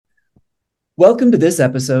Welcome to this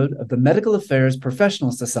episode of the Medical Affairs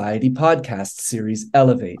Professional Society podcast series,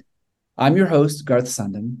 Elevate. I'm your host, Garth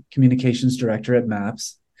Sundin, Communications Director at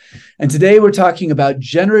MAPS. And today we're talking about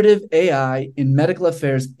generative AI in medical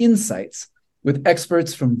affairs insights with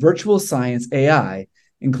experts from Virtual Science AI,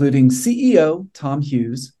 including CEO Tom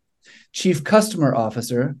Hughes, Chief Customer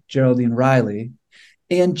Officer Geraldine Reilly,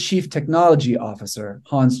 and Chief Technology Officer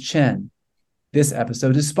Chen. This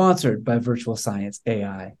episode is sponsored by Virtual Science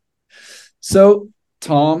AI. So,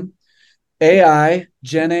 Tom, AI,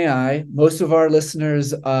 Gen AI, most of our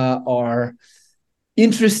listeners are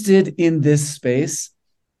interested in this space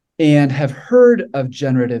and have heard of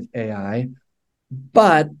generative AI,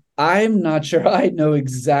 but I'm not sure I know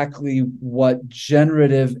exactly what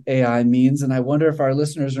generative AI means. And I wonder if our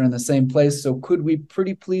listeners are in the same place. So could we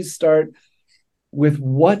pretty please start with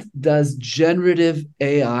what does generative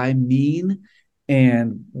AI mean?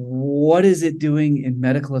 And what is it doing in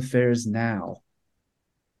medical affairs now?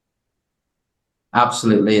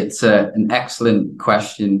 Absolutely. It's an excellent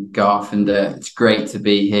question, Garth, and it's great to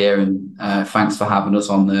be here. And thanks for having us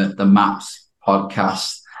on the MAPS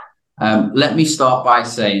podcast. Let me start by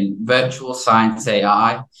saying Virtual Science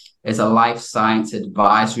AI is a life science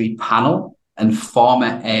advisory panel and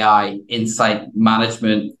pharma AI insight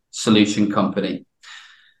management solution company.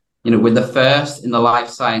 We're the first in the life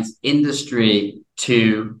science industry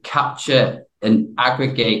to capture and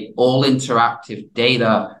aggregate all interactive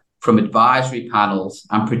data from advisory panels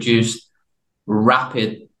and produce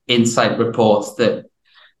rapid insight reports that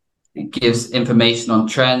gives information on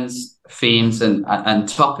trends, themes, and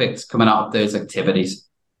topics coming out of those activities.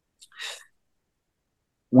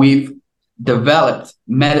 We've developed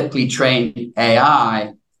medically trained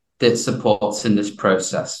AI that supports in this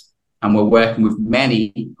process. And we're working with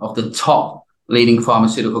many of the top leading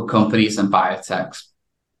pharmaceutical companies and biotechs.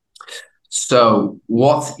 So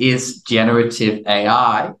what is generative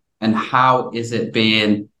AI and how is it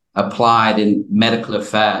being applied in medical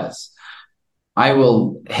affairs? I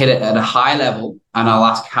will hit it at a high level and I'll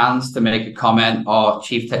ask Hans to make a comment, our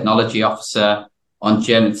Chief Technology Officer, on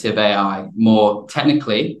generative AI more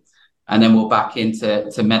technically. And then we'll back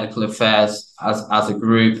into medical affairs as a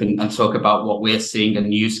group and talk about what we're seeing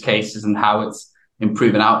in use cases and how it's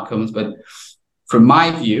improving outcomes. But from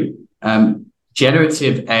my view,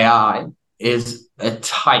 generative AI is a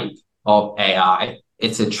type of AI.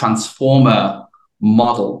 It's a transformer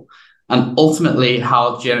model. And ultimately,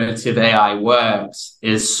 how generative AI works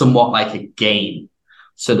is somewhat like a game.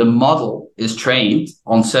 So the model is trained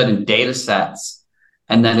on certain data sets,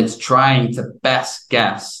 and then it's trying to best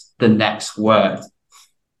guess the next word.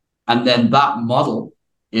 And then that model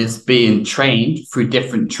is being trained through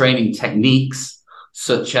different training techniques,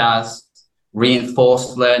 such as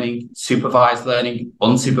reinforced learning, supervised learning,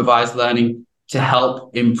 unsupervised learning, to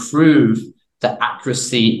help improve the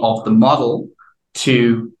accuracy of the model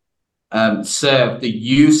to serve the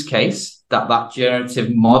use case that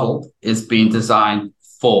generative model is being designed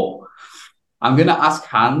for. I'm going to ask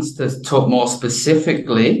Hans to talk more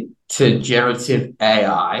specifically to generative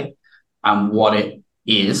AI and what it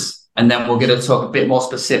is. And then we're going to talk a bit more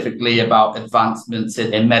specifically about advancements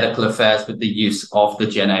in medical affairs with the use of the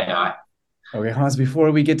Gen AI. Okay, Hans,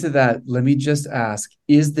 before we get to that, let me just ask,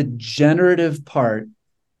 is the generative part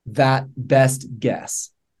that best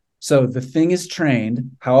guess? So the thing is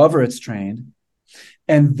trained, however it's trained,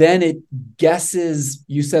 and then it guesses,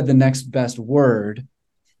 you said the next best word.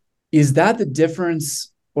 Is that the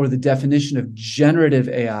difference or the definition of generative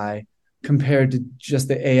AI compared to just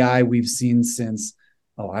the AI we've seen since,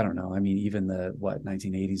 I don't know, even the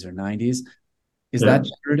 1980s or 90s? Is that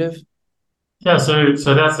generative? Yeah,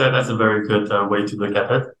 so that's a very good way to look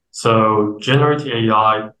at it. So generative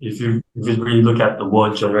AI, if you really look at the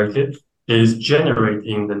word generative, is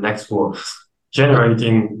generating the next word,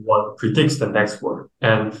 generating what predicts the next word,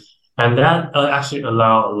 and that actually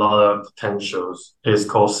allows a lot of potentials. It's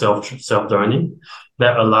called self-learning.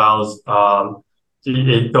 That allows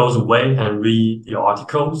it goes away and read the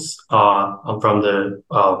articles from the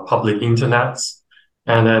public internets,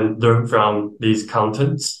 and then learn from these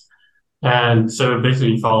contents. And so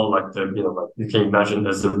basically follow like you can imagine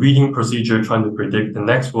as the reading procedure, trying to predict the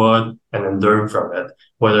next word and then learn from it,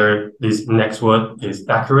 whether this next word is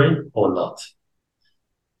accurate or not.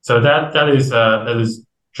 So that is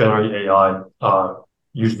generative AI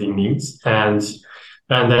usually means. And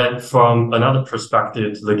then from another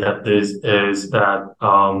perspective to look at this is that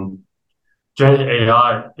generative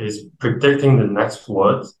AI is predicting the next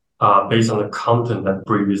word based on the content that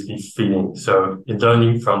previously feeding. So it's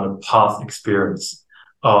learning from the past experience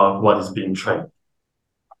of what is being trained.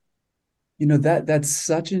 That's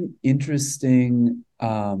such an interesting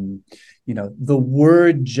The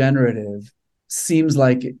word generative seems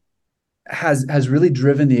like it has really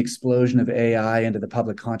driven the explosion of AI into the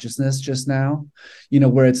public consciousness just now,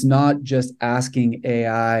 where it's not just asking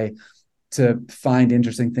AI to find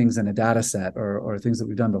interesting things in a data set or things that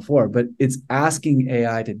we've done before, but it's asking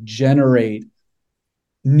AI to generate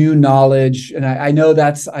new knowledge. And I know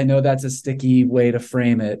that's a sticky way to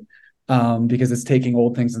frame it, because it's taking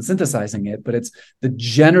old things and synthesizing it, but it's the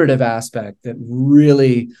generative aspect that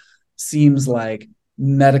really seems like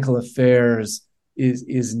medical affairs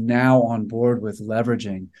is now on board with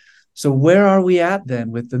leveraging. So where are we at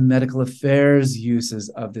then with the medical affairs uses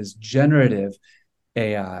of this generative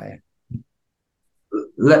AI?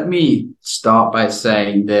 Let me start by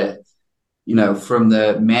saying that, from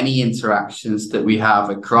the many interactions that we have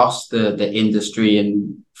across the industry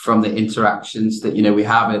and from the interactions that, we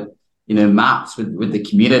have at, MAPS with the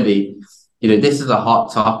community, this is a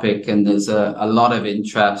hot topic, and there's a lot of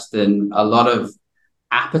interest and a lot of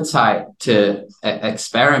appetite to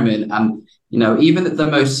experiment. And, even at the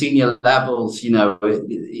most senior levels,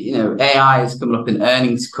 AI is coming up in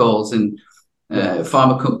earnings calls, and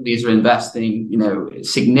pharma companies are investing,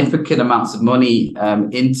 significant amounts of money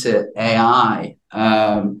into AI.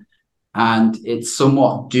 And it's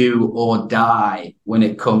somewhat do or die when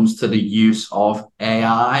it comes to the use of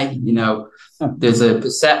AI. There's a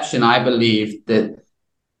perception, I believe, that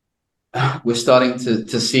we're starting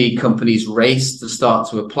to see companies race to start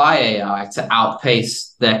to apply AI to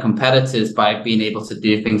outpace their competitors by being able to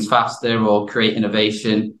do things faster or create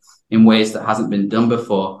innovation in ways that hasn't been done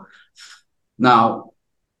before. Now,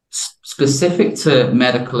 specific to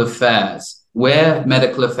medical affairs, where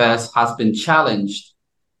medical affairs has been challenged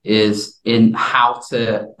is in how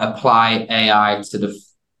to apply AI to the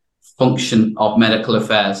function of medical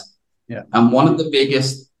affairs. Yeah. And one of the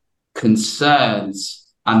biggest concerns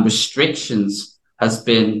and restrictions has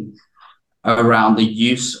been around the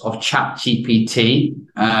use of ChatGPT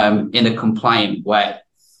in a compliant way.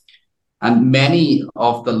 And many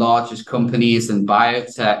of the largest companies and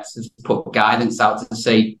biotechs have put guidance out to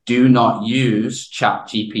say, do not use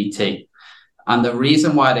ChatGPT. And the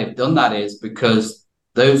reason why they've done that is because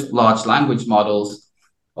those large language models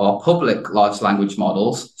are public large language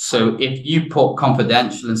models. So if you put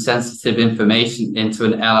confidential and sensitive information into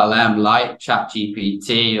an LLM like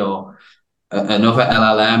ChatGPT or another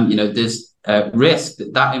LLM, there's a risk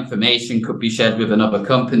that information could be shared with another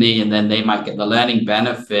company, and then they might get the learning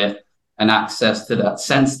benefit and access to that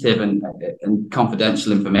sensitive and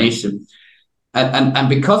confidential information. And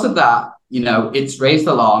because of that, it's raised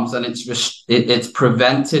alarms, and it's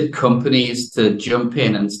prevented companies to jump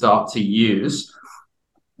in and start to use,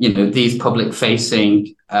 these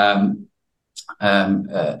public-facing LLMs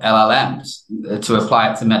to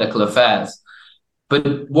apply it to medical affairs.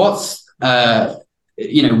 But what's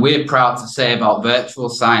we're proud to say about Virtual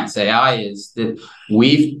Science AI is that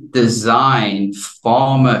we've designed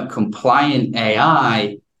pharma-compliant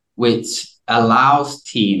AI, which allows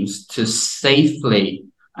teams to safely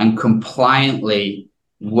and compliantly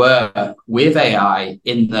work with AI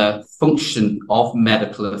in the function of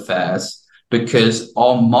medical affairs, because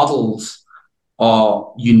our models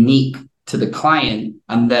are unique to the client,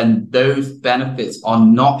 and then those benefits are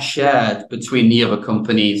not shared between the other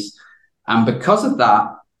companies. And because of that,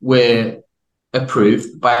 we're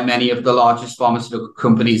approved by many of the largest pharmaceutical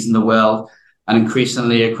companies in the world, and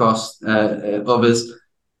increasingly across others.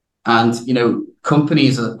 And,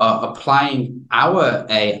 companies are applying our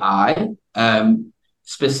AI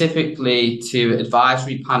specifically to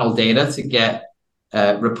advisory panel data to get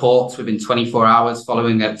reports within 24 hours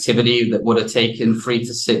following activity that would have taken 3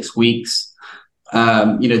 to 6 weeks.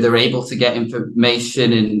 They're able to get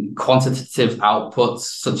information in quantitative outputs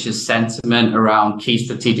such as sentiment around key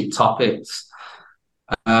strategic topics.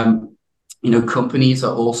 Companies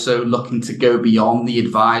are also looking to go beyond the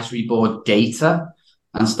advisory board data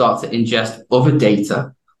and start to ingest other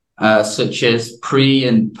data, such as pre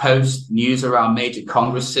and post news around major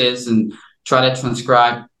congresses, and try to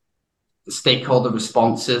transcribe stakeholder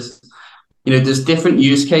responses. There's different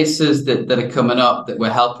use cases that are coming up that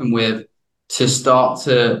we're helping with to start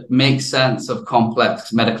to make sense of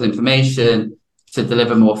complex medical information to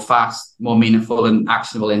deliver more fast, more meaningful and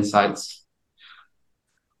actionable insights.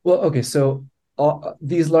 Well, okay, so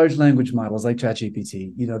these large language models like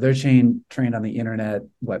ChatGPT, they're trained on the internet,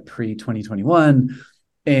 pre-2021,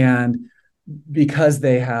 and because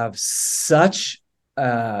they have such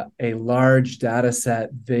a large data set,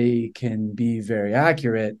 they can be very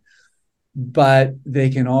accurate, but they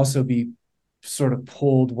can also be sort of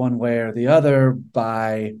pulled one way or the other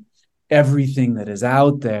by everything that is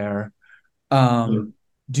out there.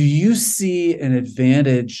 do you see an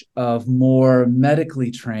advantage of more medically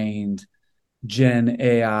trained Gen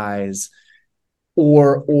AIs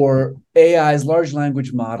or AIs, large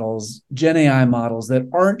language models, Gen AI models that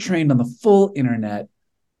aren't trained on the full internet,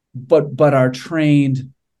 but are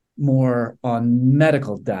trained more on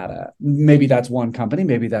medical data? Maybe that's one company,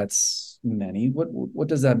 maybe that's many. What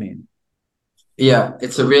does that mean? Yeah,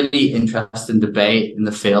 it's a really interesting debate in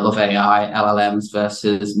the field of AI, LLMs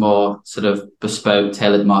versus more sort of bespoke,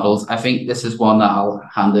 tailored models. I think this is one that I'll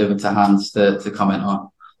hand over to Hans to comment on.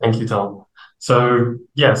 Thank you, Tom. So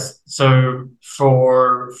yes, so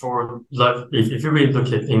for like if you really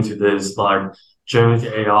look into this, like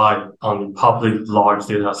generative AI on the public large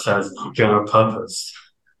data sets general purpose,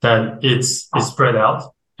 that it's spread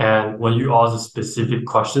out, and when you ask specific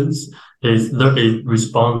questions, it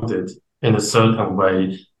responded in a certain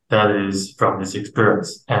way that is from its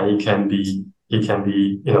experience, and it can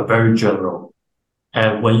be very general.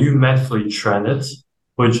 And when you mathematically train it,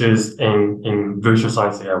 which is in virtual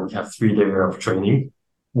science AI, we have 3 layers of training.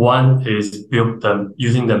 One is built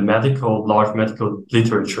using the large medical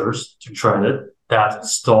literatures to train it, that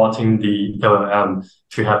starting the LLM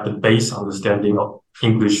to have the base understanding of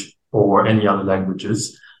English or any other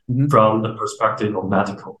languages from the perspective of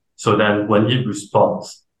medical. So then when it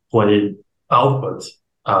responds, when it outputs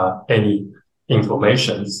any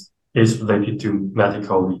information is related to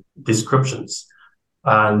medical descriptions.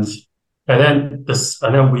 And then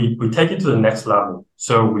we take it to the next level.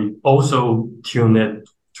 So we also tune it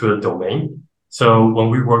to the domain. So when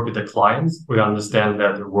we work with the clients, we understand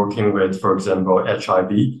that they're working with, for example,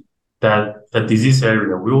 HIV, that the disease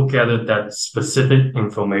area, we will gather that specific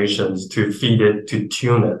information to feed it, to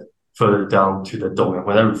tune it further down to the domain.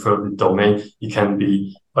 When I refer to the domain, it can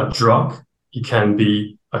be a drug, it can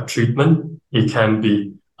be a treatment, it can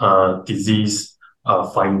be disease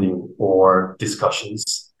finding or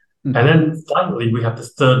discussions. And then finally, we have the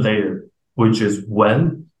third layer, which is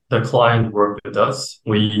when the client works with us,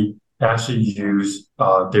 we actually use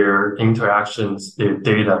their interactions, their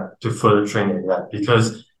data to further train AI,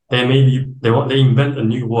 because they invent a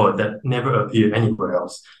new word that never appeared anywhere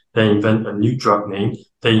else. They invent a new drug name.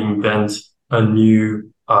 They invent a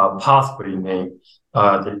new pathway name,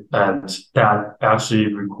 and that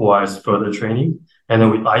actually requires further training. And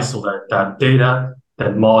then we isolate that data,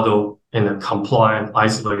 that model in a compliant,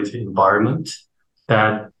 isolated environment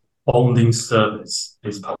that only service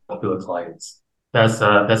these popular clients. That's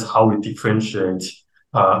how we differentiate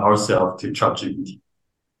ourselves to ChatGPT.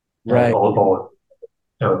 Right. Or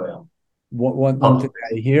LLM. One thing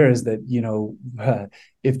I hear is that,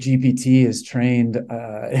 if GPT is trained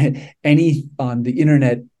any on the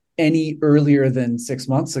internet any earlier than 6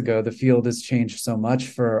 months ago, the field has changed so much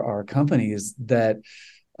for our companies that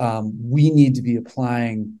we need to be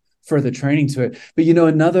applying further training to it. But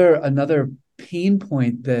another pain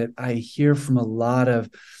point that I hear from a lot of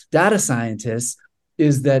data scientists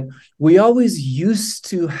is that we always used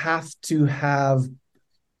to have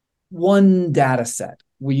one data set.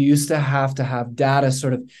 We used to have data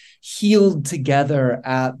sort of healed together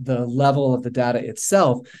at the level of the data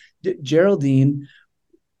itself. Geraldine,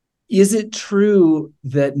 is it true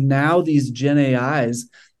that now these Gen AIs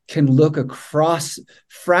can look across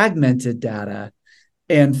fragmented data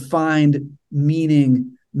and find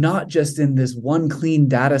meaning not just in this one clean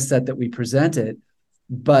data set that we presented,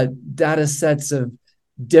 but data sets of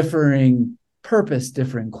differing purpose,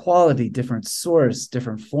 different quality, different source,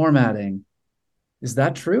 different formatting? Is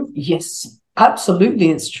that true? Yes, absolutely,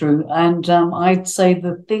 it's true. And I'd say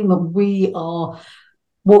the thing that we are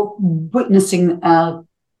witnessing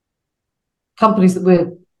companies that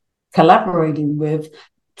we're collaborating with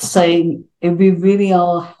saying we really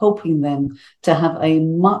are helping them to have a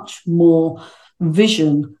much more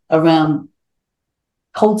vision around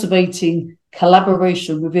cultivating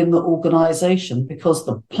collaboration within the organization, because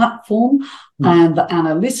the platform and the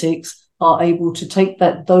analytics are able to take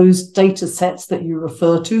those data sets that you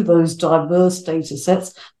refer to, those diverse data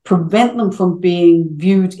sets, prevent them from being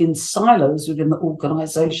viewed in silos within the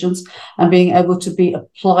organizations and being able to be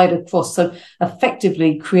applied across. So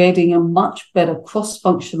effectively creating a much better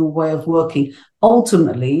cross-functional way of working.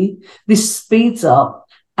 Ultimately, this speeds up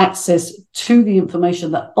access to the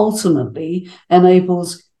information that ultimately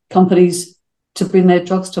enables companies to bring their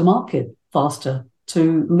drugs to market faster,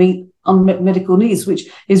 to meet unmet medical needs, which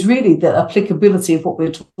is really the applicability of what we're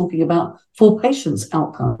talking about for patients'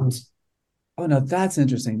 outcomes. Oh, no, that's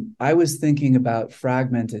interesting. I was thinking about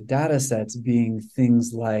fragmented data sets being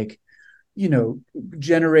things like,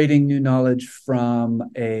 generating new knowledge from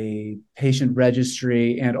a patient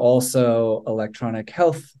registry and also electronic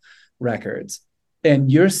health records.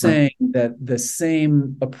 And you're saying that the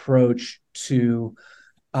same approach to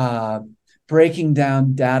breaking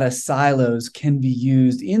down data silos can be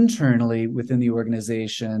used internally within the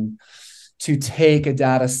organization to take a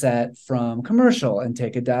data set from commercial and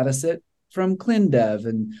take a data set from ClinDev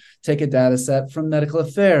and take a data set from medical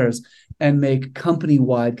affairs and make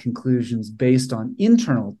company-wide conclusions based on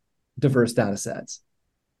internal diverse data sets.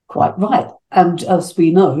 Quite right. And as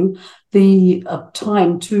we know, the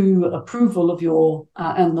time to approval of your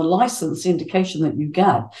and the license indication that you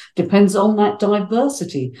get depends on that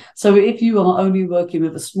diversity. So if you are only working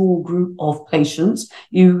with a small group of patients,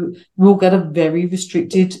 you will get a very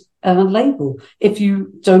restricted label. If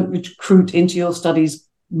you don't recruit into your studies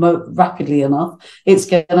rapidly enough, it's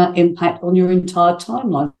going to impact on your entire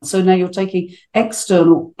timeline. So now you're taking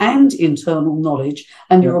external and internal knowledge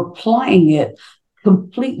and you're applying it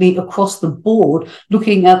completely across the board,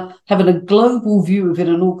 looking at having a global view within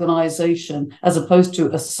an organization as opposed to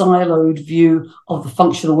a siloed view of the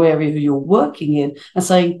functional area you're working in, and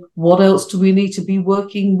saying, what else do we need to be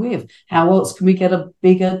working with? How else can we get a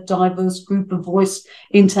bigger, diverse group of voice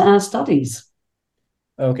into our studies?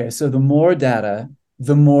 Okay, so the more data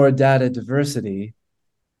diversity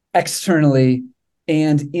externally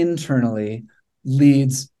and internally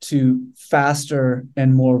leads to faster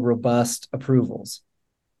and more robust approvals.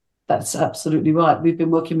 That's absolutely right. We've been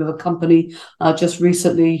working with a company just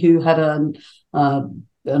recently who had an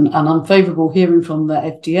unfavorable hearing from the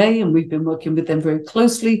FDA, and we've been working with them very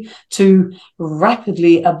closely to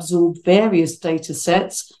rapidly absorb various data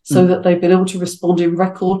sets so that they've been able to respond in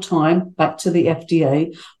record time back to the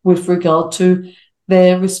FDA with regard to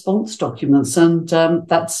their response documents. And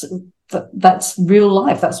that's real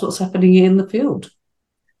life. That's what's happening in the field.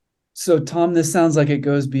 So, Tom, this sounds like it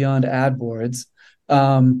goes beyond ad boards.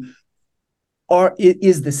 Are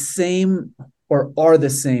the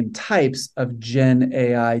same types of Gen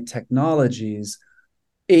AI technologies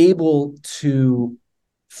able to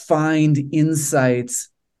find insights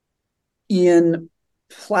in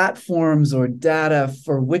platforms or data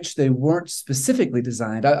for which they weren't specifically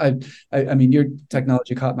designed? I mean, your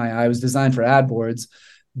technology caught my eye. It was designed for ad boards.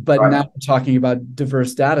 But now we're talking about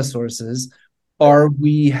diverse data sources. Are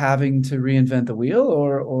we having to reinvent the wheel,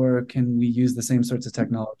 or can we use the same sorts of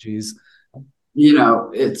technologies? We're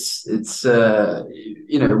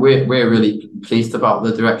really pleased about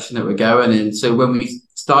the direction that we're going in. So when we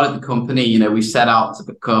started the company, we set out to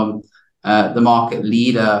become the market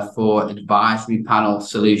leader for advisory panel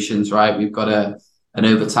solutions, right? We've got an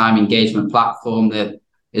overtime engagement platform that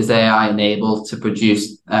is AI enabled to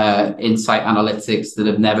produce insight analytics that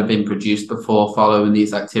have never been produced before following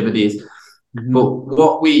these activities. Mm-hmm. But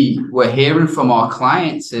what we were hearing from our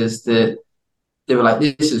clients is that they were like,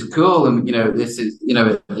 this is cool. And, this is,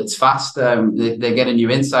 it's faster. And they're getting new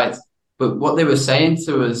insights. But what they were saying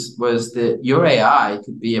to us was that your AI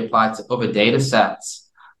could be applied to other data sets.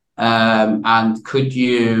 And could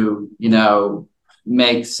you,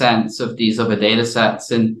 make sense of these other data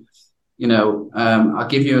sets? And, I'll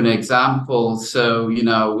give you an example. So,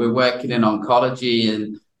 we're working in oncology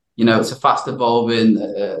and, it's a fast evolving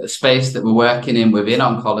space that we're working in within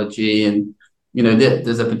oncology. And,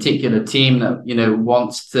 there's a particular team that,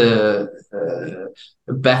 wants to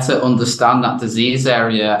better understand that disease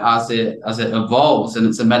area as it evolves. And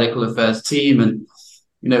it's a medical affairs team. And,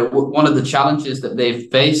 one of the challenges that they've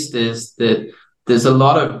faced is that there's a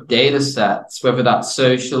lot of data sets, whether that's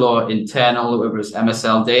social or internal, whether it's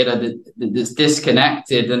MSL data, that's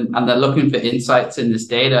disconnected, and they're looking for insights in this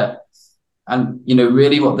data. And,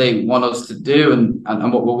 really what they want us to do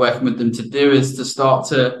and what we're working with them to do is to start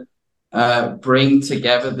to bring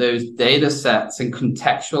together those data sets and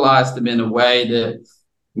contextualize them in a way that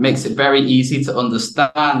makes it very easy to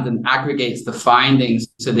understand and aggregates the findings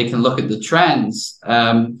so they can look at the trends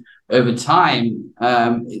over time.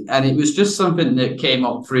 And it was just something that came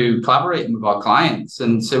up through collaborating with our clients.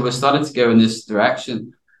 And so we're starting to go in this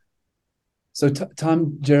direction. So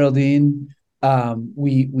Tom, Geraldine,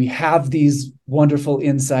 we have these wonderful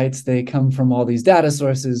insights. They come from all these data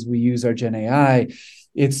sources. We use our Gen AI.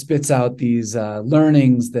 It spits out these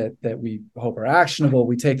learnings that we hope are actionable.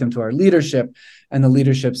 We take them to our leadership, and the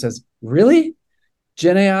leadership says, really?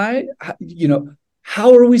 Gen AI?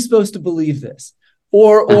 How are we supposed to believe this?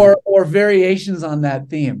 Or variations on that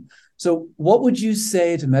theme. So what would you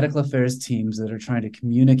say to medical affairs teams that are trying to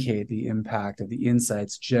communicate the impact of the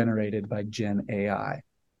insights generated by Gen AI?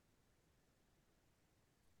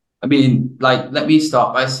 I mean, let me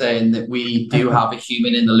start by saying that we do have a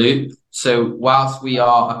human in the loop. So whilst we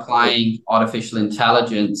are applying artificial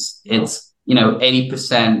intelligence, it's,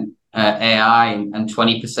 80% AI and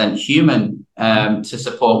 20% human to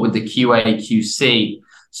support with the QA QC.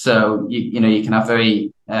 So you can have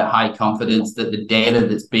very high confidence that the data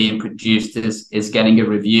that's being produced is getting a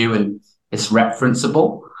review and it's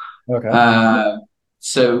referenceable. Okay. And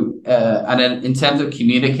then in terms of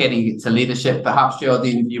communicating it to leadership, perhaps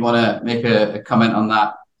Geraldine, if you want to make a comment on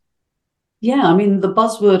that. Yeah, I mean, the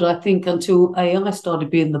buzzword, I think, until AI started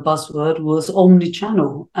being the buzzword was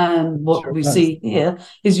omni-channel. And what we see here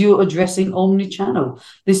is you're addressing omni-channel.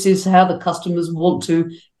 This is how the customers want to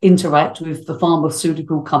interact with the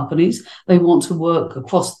pharmaceutical companies. They want to work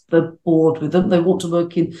across the board with them. They want to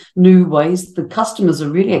work in new ways. The customers are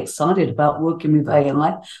really excited about working with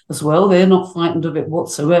AI as well. They're not frightened of it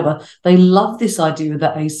whatsoever. They love this idea of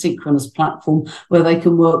that asynchronous platform where they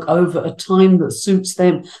can work over a time that suits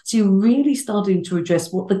them. So you're really starting to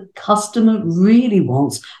address what the customer really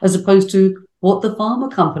wants as opposed to what the pharma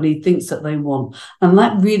company thinks that they want. And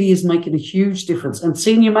that really is making a huge difference. And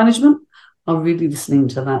senior management are really listening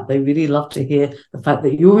to that. They really love to hear the fact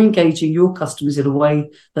that you're engaging your customers in a way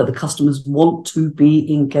that the customers want to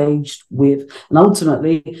be engaged with. And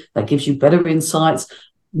ultimately, that gives you better insights,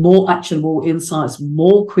 more actionable insights,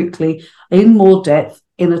 more quickly, in more depth,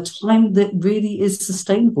 in a time that really is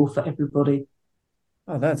sustainable for everybody.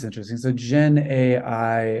 Oh, that's interesting. So Gen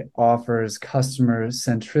AI offers customer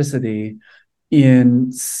centricity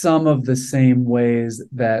in some of the same ways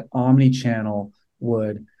that omnichannel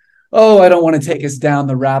would. Oh, I don't want to take us down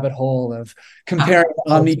the rabbit hole of comparing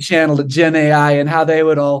omnichannel to Gen AI and how they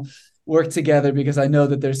would all work together, because I know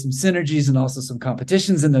that there's some synergies and also some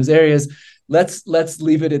competitions in those areas. Let's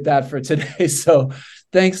leave it at that for today. So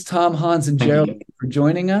thanks, Tom, Hans, and Geraldine for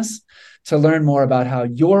joining us to learn more about how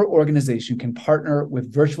your organization can partner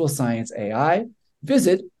with Virtual Science AI.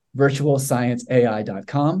 Visit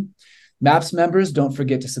virtualscienceai.com. MAPS members, don't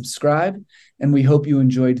forget to subscribe, and we hope you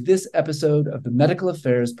enjoyed this episode of the Medical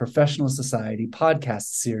Affairs Professional Society podcast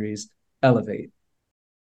series, Elevate.